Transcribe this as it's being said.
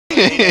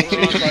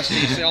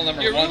Trustee sale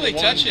number You're really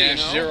touchy, you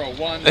know?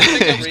 1-01. I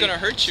think I was going to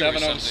hurt you or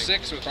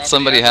something.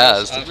 Somebody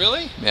has.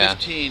 Really? Yeah.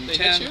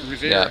 1510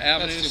 Rivera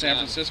Avenue, San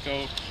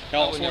Francisco,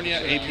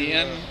 California,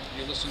 APN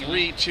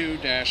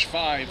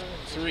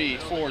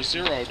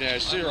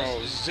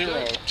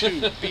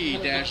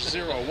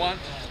 32-5340-002B-01.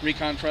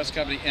 Recon Trust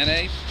Company,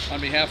 NA, on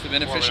behalf of the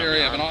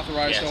beneficiary, have been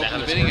authorized to open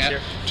the bidding at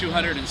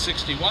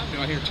 261. Do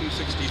I hear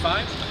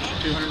 265?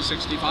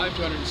 265,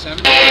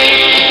 270.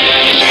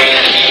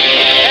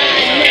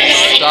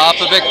 Stop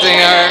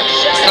evicting our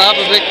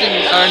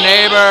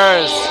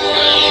neighbors.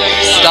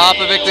 Stop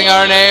evicting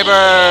our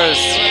neighbors.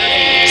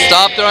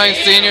 Stop throwing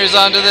seniors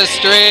onto the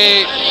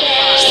street.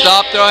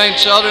 Stop throwing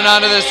children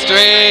onto the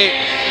street.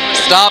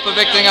 Stop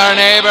evicting our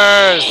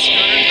neighbors.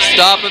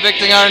 Stop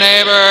evicting our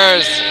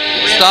neighbors.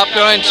 Stop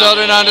throwing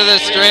children onto the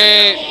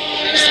street.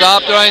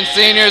 Stop throwing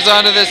seniors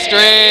onto the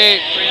street.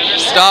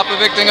 Stop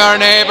evicting our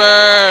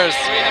neighbors.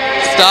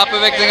 Stop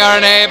evicting our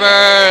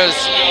neighbors.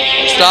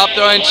 Stop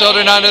throwing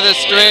children onto the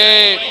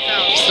street.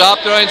 Stop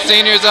throwing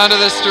seniors onto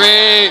the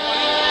street.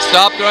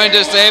 Stop throwing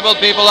disabled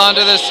people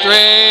onto the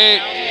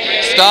street.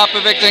 Stop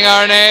evicting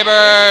our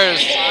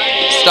neighbors.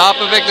 Stop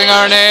evicting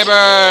our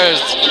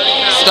neighbors.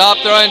 Stop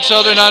throwing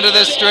children onto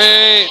the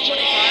street.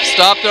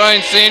 Stop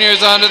throwing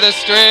seniors onto the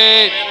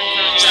street.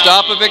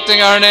 Stop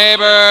evicting our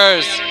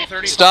neighbors.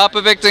 Stop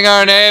evicting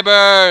our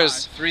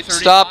neighbors.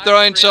 Stop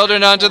throwing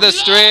children onto the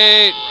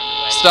street.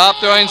 Stop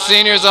throwing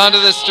seniors onto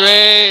the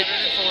street.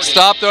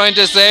 Stop throwing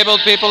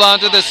disabled people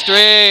onto the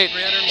street.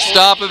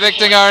 Stop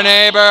evicting our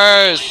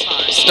neighbors.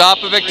 Stop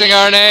evicting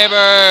our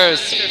neighbors.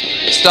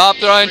 Stop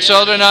throwing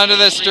children onto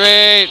the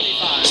street.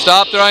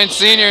 Stop throwing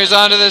seniors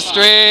onto the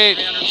street.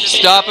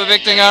 Stop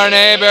evicting our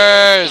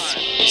neighbors.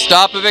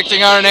 Stop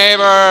evicting our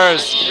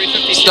neighbors.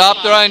 Stop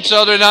throwing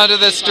children onto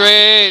the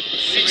street.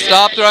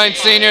 Stop throwing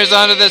seniors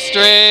onto the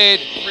street.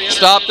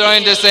 Stop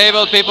throwing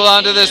disabled people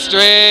onto the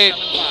street.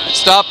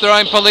 Stop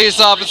throwing police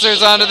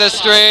officers onto the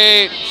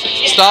street.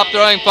 Stop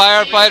throwing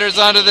firefighters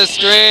onto the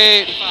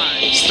street.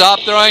 Stop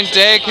throwing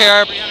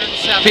daycare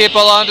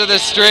people onto the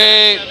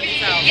street.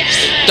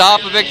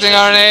 Stop evicting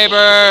our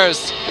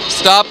neighbors.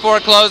 Stop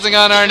foreclosing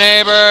on our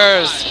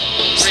neighbors.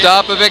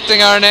 Stop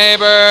evicting our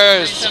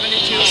neighbors.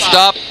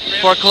 Stop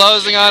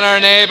foreclosing on our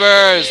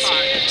neighbors.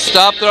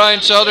 Stop throwing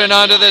children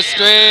onto the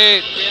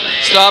street.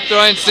 Stop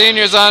throwing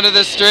seniors onto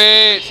the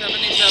street.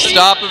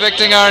 Stop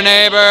evicting our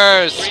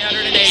neighbors.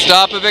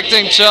 Stop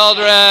evicting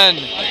children.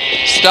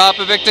 Stop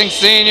evicting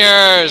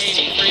seniors.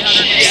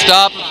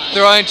 Stop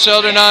throwing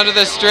children onto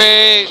the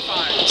street.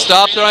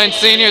 Stop throwing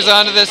seniors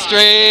onto the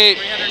street.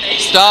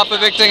 Stop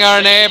evicting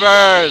our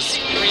neighbors.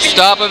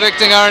 Stop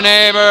evicting our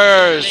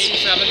neighbors.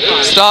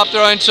 Stop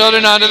throwing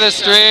children onto the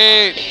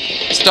street.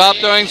 Stop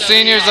throwing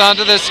seniors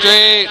onto the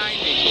street.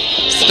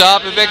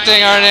 Stop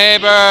evicting our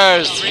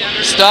neighbors.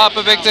 Stop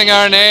evicting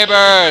our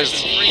neighbors.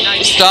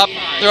 Stop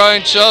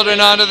throwing children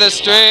onto the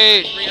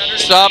street.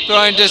 Stop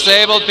throwing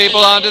disabled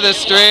people onto the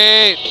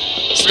street.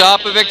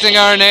 Stop evicting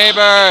our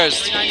neighbors.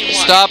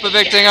 Stop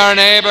evicting our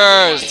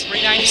neighbors.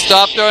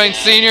 Stop throwing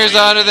seniors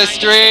onto the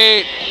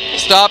street.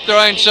 Stop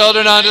throwing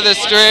children onto the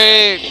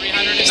street.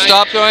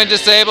 Stop throwing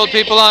disabled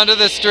people onto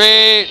the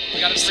street.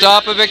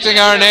 Stop evicting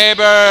our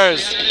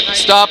neighbors.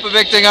 Stop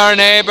evicting our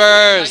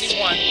neighbors.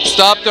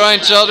 Stop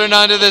throwing children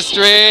onto the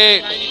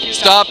street.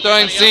 Stop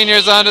throwing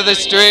seniors onto the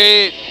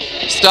street.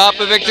 Stop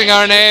evicting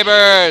our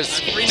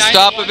neighbors.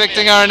 Stop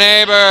evicting our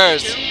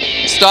neighbors.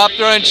 Stop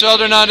throwing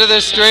children onto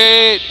the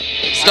street.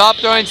 Stop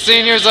throwing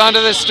seniors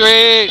onto the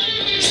street.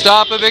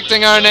 Stop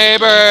evicting our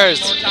neighbors.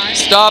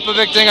 Stop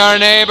evicting our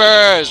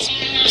neighbors.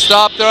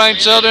 Stop throwing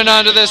children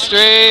onto the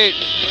street.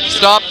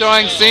 Stop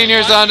throwing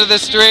seniors onto the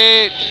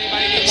street.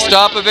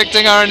 Stop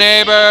evicting our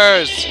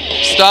neighbors.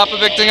 Stop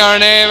evicting our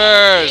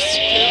neighbors.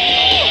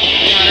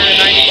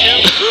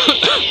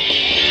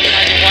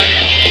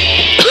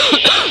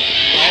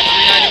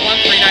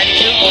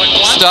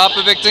 Stop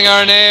evicting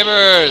our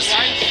neighbors.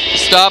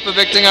 Stop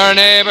evicting our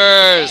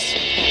neighbors.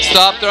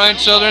 Stop throwing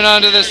children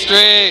onto the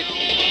street.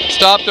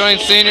 Stop throwing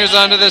seniors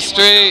onto the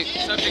street.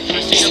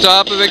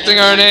 Stop evicting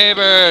our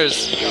neighbors.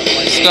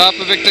 Stop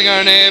evicting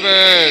our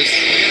neighbors.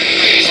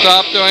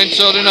 Stop throwing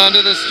children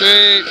onto the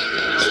street.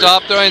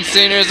 Stop throwing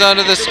seniors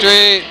onto the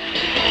street.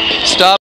 Stop